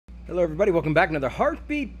Hello everybody, welcome back. Another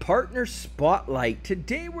Heartbeat Partner Spotlight.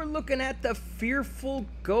 Today we're looking at the Fearful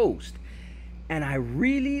Ghost. And I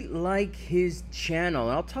really like his channel.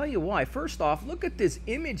 And I'll tell you why. First off, look at this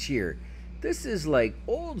image here. This is like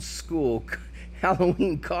old school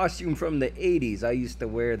Halloween costume from the 80s. I used to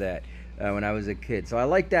wear that when I was a kid. So I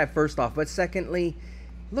like that first off. But secondly,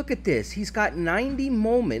 look at this. He's got 90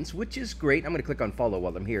 moments, which is great. I'm going to click on follow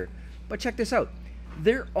while I'm here. But check this out.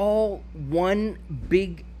 They're all one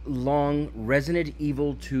big long Resident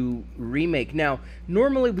Evil 2 remake. Now,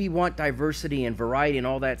 normally we want diversity and variety and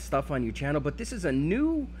all that stuff on your channel, but this is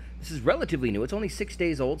relatively new. It's only 6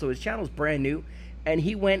 days old, so his channel's brand new, and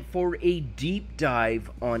he went for a deep dive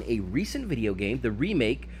on a recent video game, the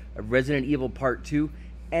remake of Resident Evil Part 2,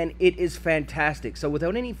 and it is fantastic. So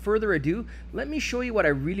without any further ado, let me show you what I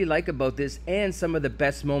really like about this and some of the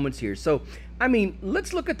best moments here. So, I mean,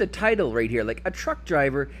 let's look at the title right here. Like, a truck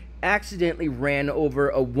driver accidentally ran over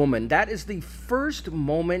a woman. That is the first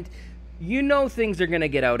moment. You know things are going to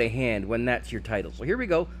get out of hand when that's your title. So here we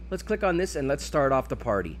go. Let's click on this and let's start off the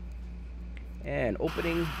party. And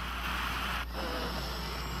opening.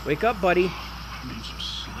 Wake up, buddy. Need some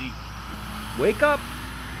sleep. Wake up.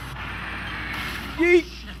 Yeet.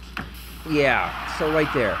 Yeah, so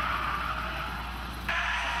right there.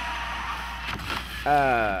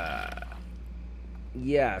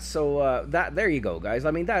 Yeah, so there you go, guys.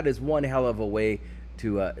 I mean, that is one hell of a way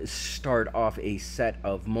to start off a set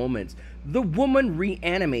of moments. The woman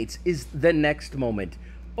reanimates is the next moment.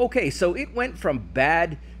 Okay, so it went from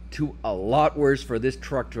bad to a lot worse for this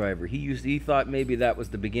truck driver. He thought maybe that was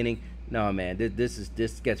the beginning. No, man, this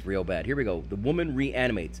gets real bad. Here we go. The woman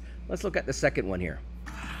reanimates. Let's look at the second one here.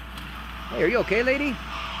 Hey, are you okay, lady?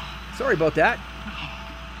 Sorry about that.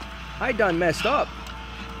 I done messed up.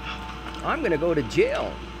 I'm gonna go to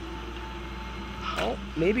jail. Oh,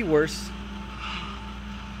 maybe worse.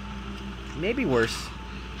 Maybe worse.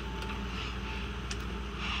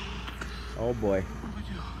 Oh boy.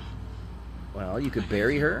 Well, you could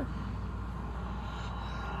bury her.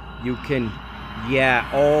 You can, yeah,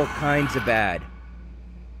 all kinds of bad.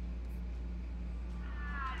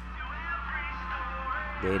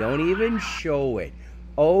 They don't even show it.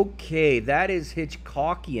 Okay, that is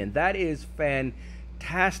Hitchcockian. That is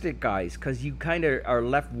fantastic, guys, because you kind of are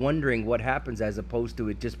left wondering what happens as opposed to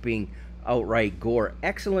it just being outright gore.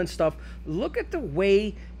 Excellent stuff. Look at the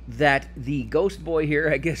way that the ghost boy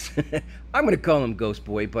here, I guess, I'm going to call him Ghost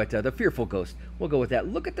Boy, but the Fearful Ghost, we'll go with that.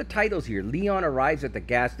 Look at the titles here. Leon arrives at the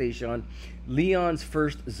gas station. Leon's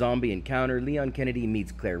first zombie encounter. Leon Kennedy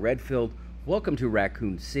meets Claire Redfield. Welcome to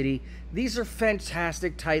Raccoon City. These are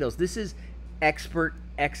fantastic titles. This is expert,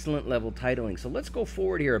 excellent level titling. So let's go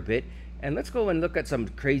forward here a bit, and let's go and look at some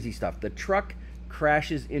crazy stuff. The truck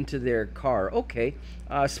crashes into their car. Okay,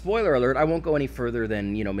 spoiler alert, I won't go any further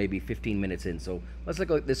than, you know, maybe 15 minutes in. So let's look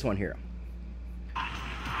at this one here.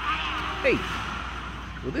 Hey,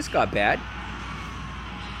 well, this got bad.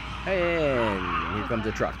 And here comes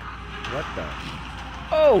the truck. What the?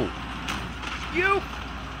 Oh, you!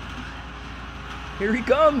 Here he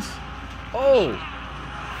comes. Oh.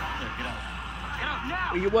 Get out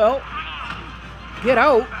now. Well, get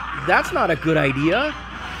out? That's not a good idea.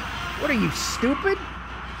 What are you, stupid?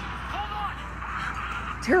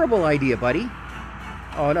 Terrible idea, buddy.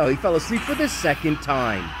 Oh no, he fell asleep for the second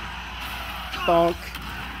time. Bonk.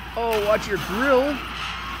 Oh, watch your grill.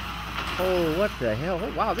 Oh, what the hell?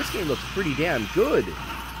 Oh, wow, this game looks pretty damn good.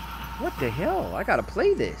 What the hell? I gotta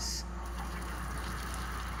play this.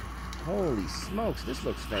 Holy smokes, this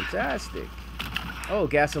looks fantastic. Oh,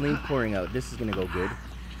 gasoline pouring out. This is gonna go good.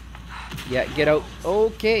 Yeah, get out.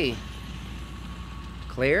 Okay.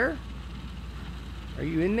 Claire? Are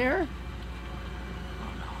you in there?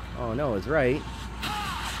 Oh no, it's right.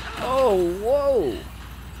 Oh, whoa!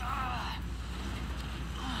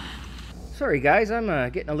 Sorry guys, I'm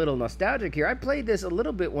getting a little nostalgic here. I played this a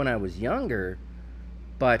little bit when I was younger,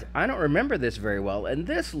 but I don't remember this very well, and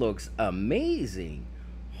this looks amazing.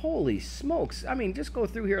 Holy smokes. I mean, just go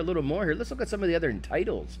through here a little more here. Let's look at some of the other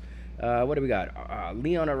titles. What do we got?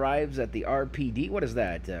 Leon arrives at the RPD. What is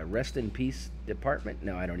that? Rest in Peace Department?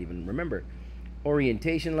 No, I don't even remember.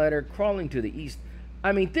 Orientation letter. Crawling to the East.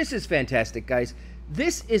 I mean, this is fantastic, guys.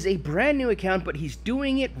 This is a brand new account, but he's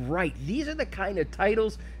doing it right. These are the kind of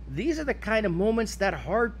titles, these are the kind of moments that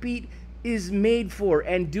Heartbeat is made for.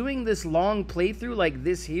 And doing this long playthrough like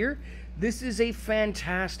this here, this is a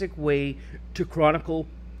fantastic way to chronicle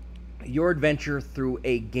your adventure through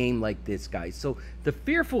a game like this, guys. So the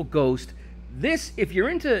Fearful Ghost This, if you're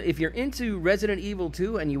into Resident Evil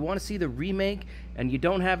 2 and you want to see the remake and you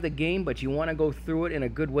don't have the game but you want to go through it in a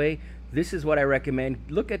good way, this is what I recommend.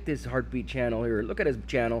 Look at this Heartbeat channel here. Look at his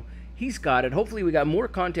channel. He's got it. Hopefully we got more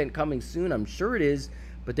content coming soon. I'm sure it is.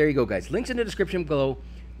 But there you go, guys. Links in the description below.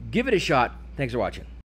 Give it a shot. Thanks for watching.